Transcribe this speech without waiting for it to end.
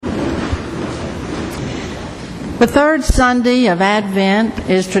The third Sunday of Advent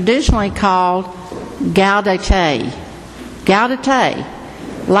is traditionally called Gaudete.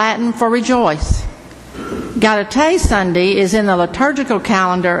 Gaudete, Latin for rejoice. Gaudete Sunday is in the liturgical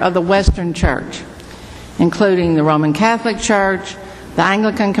calendar of the Western Church, including the Roman Catholic Church, the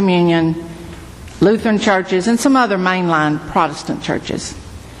Anglican Communion, Lutheran churches, and some other mainline Protestant churches.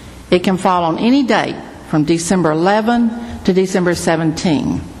 It can fall on any date from December 11 to December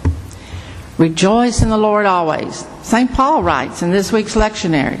 17. Rejoice in the Lord always. St. Paul writes in this week's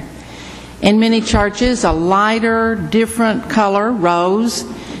lectionary. In many churches, a lighter, different color, rose,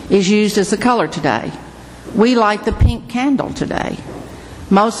 is used as the color today. We light the pink candle today.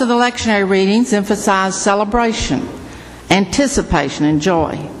 Most of the lectionary readings emphasize celebration, anticipation, and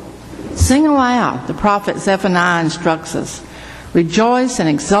joy. Sing aloud, the prophet Zephaniah instructs us. Rejoice and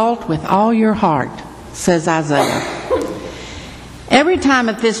exult with all your heart, says Isaiah. Every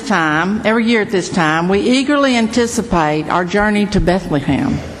year at this time, we eagerly anticipate our journey to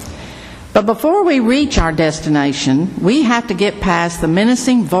Bethlehem. But before we reach our destination, we have to get past the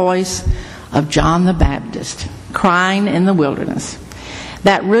menacing voice of John the Baptist, crying in the wilderness.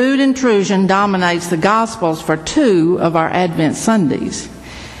 That rude intrusion dominates the Gospels for 2 of our Advent Sundays.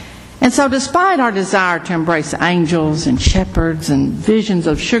 And so despite our desire to embrace angels and shepherds and visions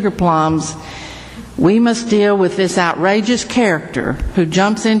of sugar plums, we must deal with this outrageous character who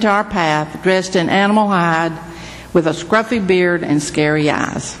jumps into our path dressed in animal hide with a scruffy beard and scary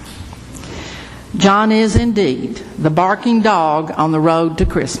eyes. John is indeed the barking dog on the road to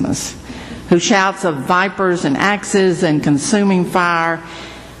Christmas, who shouts of vipers and axes and consuming fire,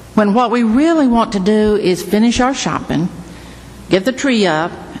 when what we really want to do is finish our shopping, get the tree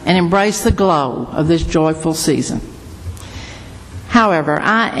up, and embrace the glow of this joyful season. However,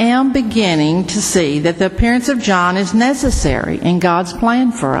 I am beginning to see that the appearance of John is necessary in God's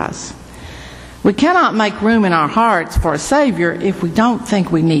plan for us. We cannot make room in our hearts for a Savior if we don't think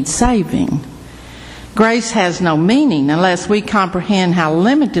we need saving. Grace has no meaning unless we comprehend how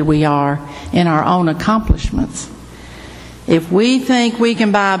limited we are in our own accomplishments. If we think we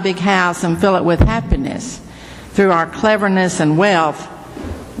can buy a big house and fill it with happiness through our cleverness and wealth,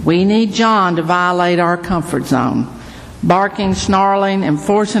 we need John to violate our comfort zone, barking, snarling, and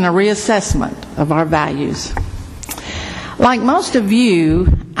forcing a reassessment of our values. Like most of you,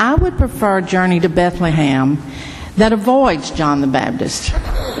 I would prefer a journey to Bethlehem that avoids John the Baptist.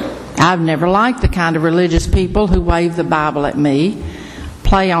 I've never liked the kind of religious people who wave the Bible at me,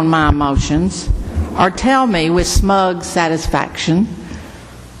 play on my emotions, or tell me with smug satisfaction,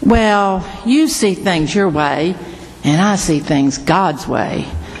 well, you see things your way, and I see things God's way.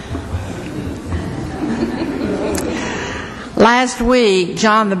 Last week,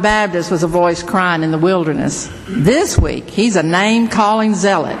 John the Baptist was a voice crying in the wilderness. This week, he's a name-calling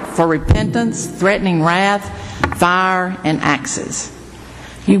zealot for repentance, threatening wrath, fire, and axes.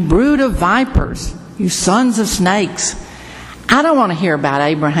 You brood of vipers, you sons of snakes. I don't want to hear about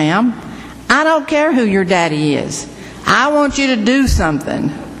Abraham. I don't care who your daddy is. I want you to do something.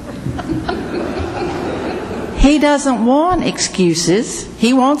 He doesn't want excuses.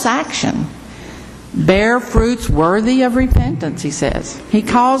 He wants action. Bear fruits worthy of repentance, he says. He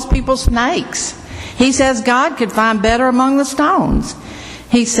calls people snakes. He says God could find better among the stones.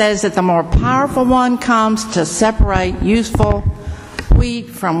 He says that the more powerful one comes to separate useful wheat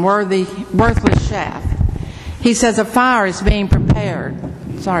from worthless chaff. He says a fire is being prepared.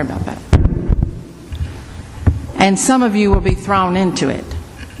 Sorry about that. And some of you will be thrown into it.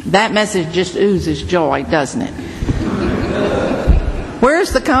 That message just oozes joy, doesn't it?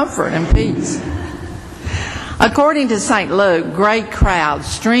 Where's the comfort and peace? According to St. Luke, great crowds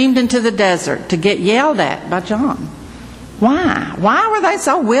streamed into the desert to get yelled at by John. Why? Why were they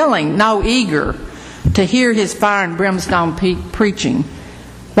so willing, no eager, to hear his fire and brimstone preaching?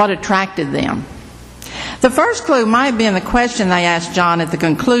 What attracted them? The first clue might be in the question they asked John at the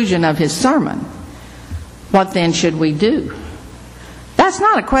conclusion of his sermon. What then should we do? That's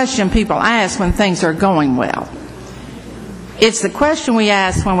not a question people ask when things are going well. It's the question we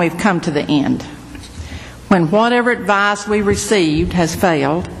ask when we've come to the end. When whatever advice we received has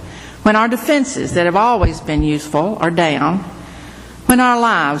failed, when our defenses that have always been useful are down, when our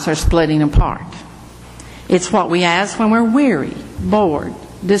lives are splitting apart. It's what we ask when we're weary, bored,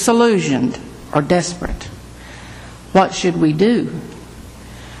 disillusioned, or desperate. What should we do?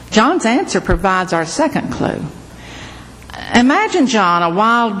 John's answer provides our second clue. Imagine John, a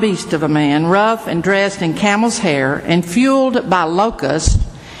wild beast of a man, rough and dressed in camel's hair and fueled by locusts.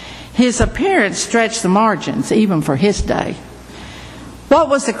 His appearance stretched the margins, even for his day. What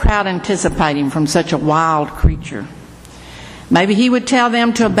was the crowd anticipating from such a wild creature? Maybe he would tell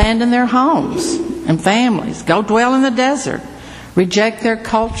them to abandon their homes, and families, go dwell in the desert, reject their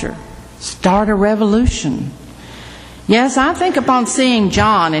culture, start a revolution. Yes, I think upon seeing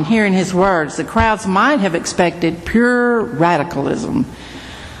John and hearing his words, the crowds might have expected pure radicalism.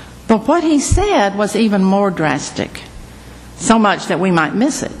 But what he said was even more drastic, so much that we might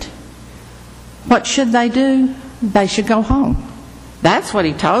miss it. What should they do? They should go home. That's what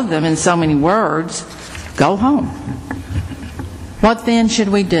he told them in so many words. Go home. What then should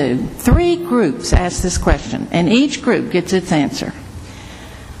we do? 3 groups ask this question, and each group gets its answer.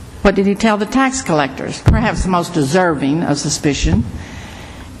 What did he tell the tax collectors? Perhaps the most deserving of suspicion.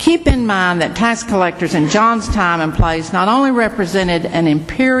 Keep in mind that tax collectors in John's time and place not only represented an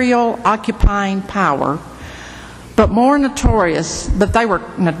imperial occupying power, but they were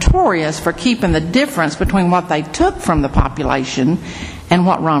notorious for keeping the difference between what they took from the population and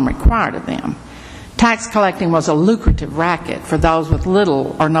what Rome required of them. Tax collecting was a lucrative racket for those with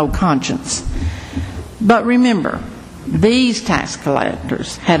little or no conscience. But remember, these tax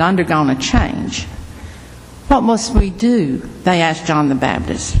collectors had undergone a change. What must we do? They asked John the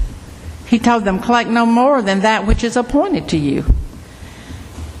Baptist. He told them, collect no more than that which is appointed to you.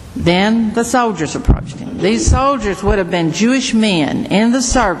 Then the soldiers approached him. These soldiers would have been Jewish men in the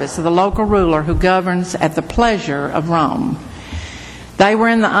service of the local ruler who governs at the pleasure of Rome. They were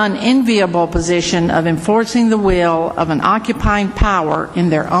in the unenviable position of enforcing the will of an occupying power in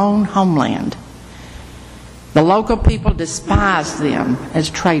their own homeland. The local people despised them as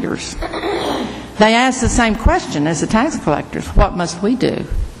traitors. They asked the same question as the tax collectors. What must we do?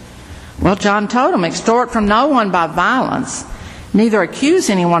 Well, John told them, extort from no one by violence, neither accuse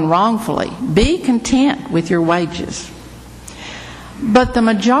anyone wrongfully. Be content with your wages. But the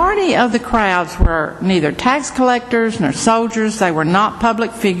majority of the crowds were neither tax collectors nor soldiers. They were not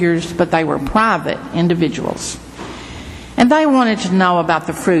public figures, but they were private individuals. And they wanted to know about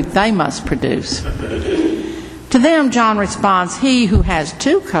the fruit they must produce. To them, John responds, he who has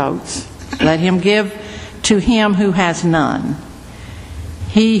 2 coats, let him give to him who has none.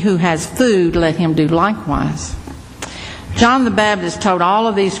 He who has food, let him do likewise. John the Baptist told all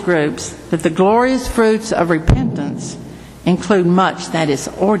of these groups that the glorious fruits of repentance include much that is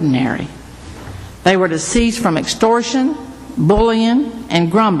ordinary. They were to cease from extortion, bullying, and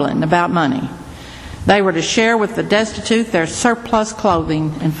grumbling about money. They were to share with the destitute their surplus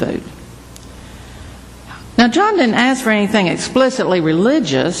clothing and food. Now, John didn't ask for anything explicitly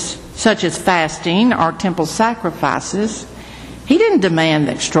religious, such as fasting or temple sacrifices. He didn't demand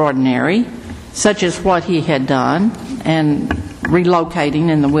the extraordinary, such as what he had done and relocating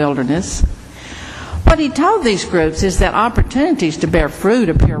in the wilderness. What he told these groups is that opportunities to bear fruit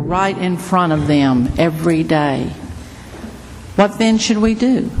appear right in front of them every day. What then should we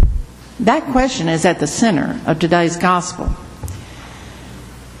do? That question is at the center of today's gospel.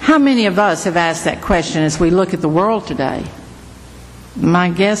 How many of us have asked that question as we look at the world today? My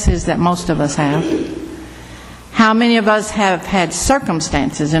guess is that most of us have. How many of us have had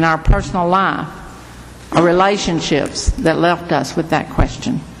circumstances in our personal life or relationships that left us with that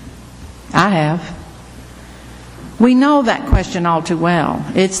question? I have. We know that question all too well.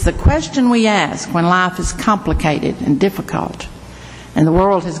 It's the question we ask when life is complicated and difficult and the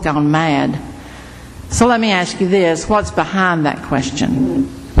world has gone mad. So let me ask you this, what's behind that question?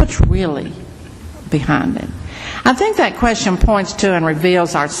 What's really behind it? I think that question points to and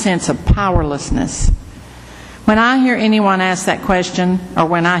reveals our sense of powerlessness. When I hear anyone ask that question, or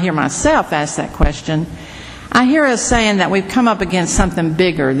when I hear myself ask that question, I hear us saying that we've come up against something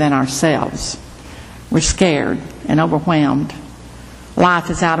bigger than ourselves. We're scared and overwhelmed. Life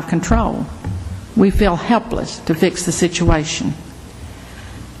is out of control. We feel helpless to fix the situation.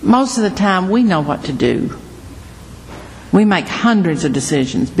 Most of the time, we know what to do. We make hundreds of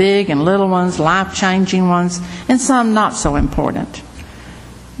decisions, big and little ones, life-changing ones, and some not so important.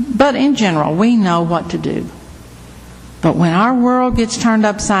 But in general, we know what to do. But when our world gets turned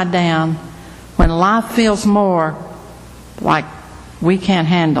upside down, when life feels more like we can't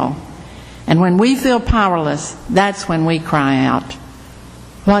handle, and when we feel powerless, that's when we cry out,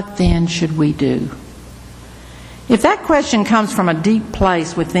 what then should we do? If that question comes from a deep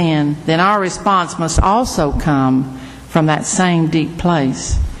place within, then our response must also come from that same deep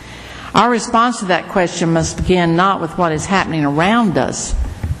place. Our response to that question must begin not with what is happening around us,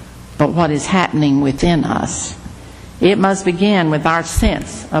 but what is happening within us. It must begin with our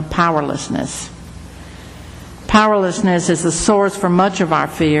sense of powerlessness. Powerlessness is the source for much of our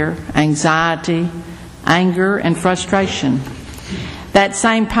fear, anxiety, anger, and frustration. That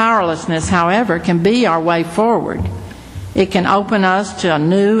same powerlessness, however, can be our way forward. It can open us to a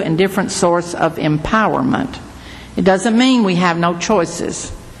new and different source of empowerment. It doesn't mean we have no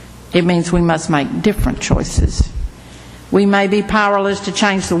choices. It means we must make different choices. We may be powerless to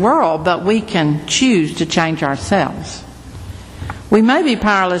change the world, but we can choose to change ourselves. We may be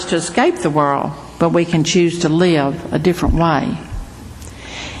powerless to escape the world, but we can choose to live a different way.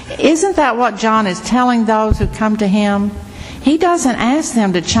 Isn't that what John is telling those who come to him? He doesn't ask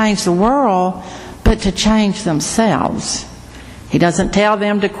them to change the world, but to change themselves. He doesn't tell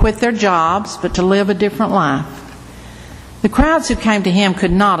them to quit their jobs, but to live a different life. The crowds who came to him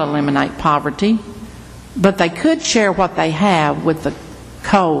could not eliminate poverty, but they could share what they have with the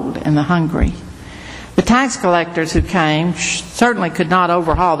cold and the hungry. The tax collectors who came certainly could not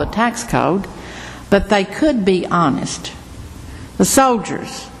overhaul the tax code, but they could be honest. The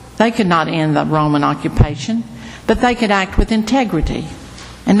soldiers, they could not end the Roman occupation, but they could act with integrity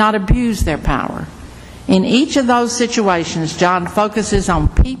and not abuse their power. In each of those situations, John focuses on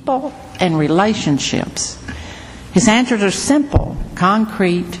people and relationships. His answers are simple,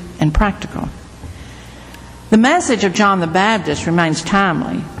 concrete, and practical. The message of John the Baptist remains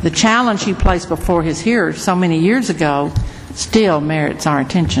timely. The challenge he placed before his hearers so many years ago still merits our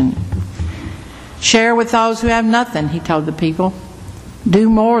attention. Share with those who have nothing, he told the people. Do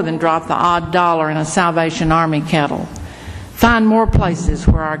more than drop the odd dollar in a Salvation Army kettle. Find more places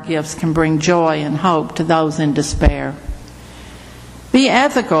where our gifts can bring joy and hope to those in despair. Be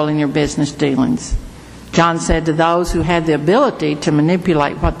ethical in your business dealings, John said to those who had the ability to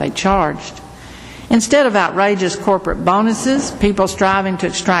manipulate what they charged. Instead of outrageous corporate bonuses, people striving to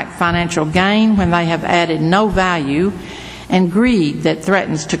extract financial gain when they have added no value, and greed that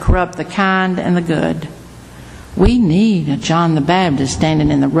threatens to corrupt the kind and the good. We need a John the Baptist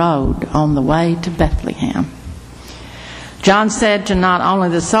standing in the road on the way to Bethlehem. John said to not only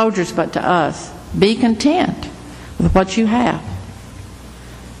the soldiers but to us, be content with what you have.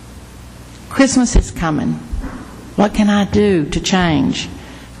 Christmas is coming. What can I do to change,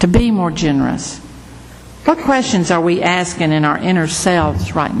 to be more generous? What questions are we asking in our inner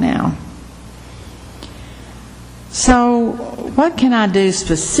selves right now? So, what can I do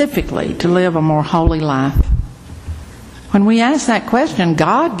specifically to live a more holy life? When we ask that question,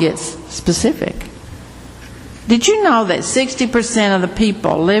 God gets specific. Did you know that 60% of the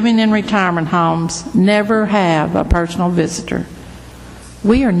people living in retirement homes never have a personal visitor?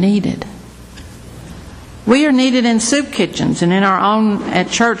 We are needed. We are needed in soup kitchens and in our own at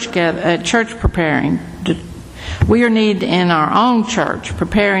church preparing. We are needed in our own church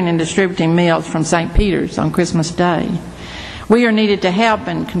preparing and distributing meals from St. Peter's on Christmas Day. We are needed to help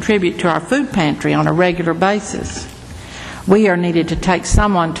and contribute to our food pantry on a regular basis. We are needed to take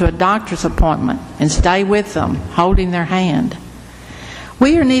someone to a doctor's appointment and stay with them, holding their hand.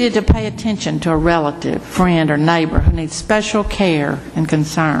 We are needed to pay attention to a relative, friend, or neighbor who needs special care and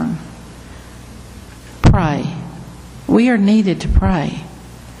concern. Pray. We are needed to pray.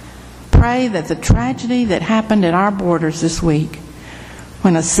 Pray that the tragedy that happened at our borders this week,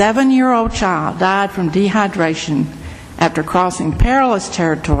 when a 7-year-old child died from dehydration after crossing perilous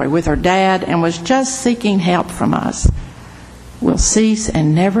territory with her dad and was just seeking help from us, will cease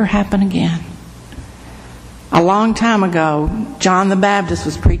and never happen again. A long time ago, John the Baptist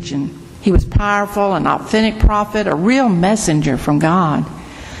was preaching. He was powerful, an authentic prophet, a real messenger from God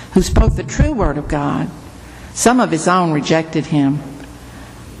who spoke the true word of God. Some of his own rejected him.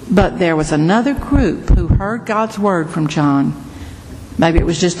 But there was another group who heard God's word from John. Maybe it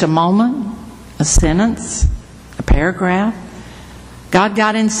was just a moment, a sentence, a paragraph. God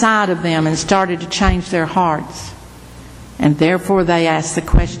got inside of them and started to change their hearts. And therefore they asked the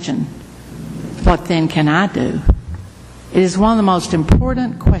question, what then can I do? It is one of the most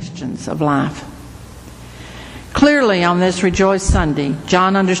important questions of life. Clearly, on this Rejoice Sunday,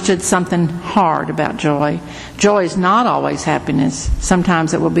 John understood something hard about joy. Joy is not always happiness.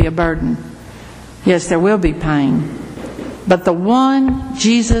 Sometimes it will be a burden. Yes, there will be pain. But the one,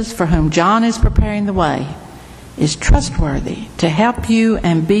 Jesus, for whom John is preparing the way, is trustworthy to help you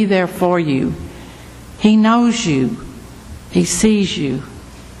and be there for you. He knows you. He sees you.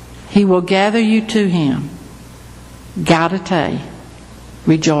 He will gather you to him. Gaudete.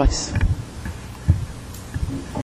 Rejoice.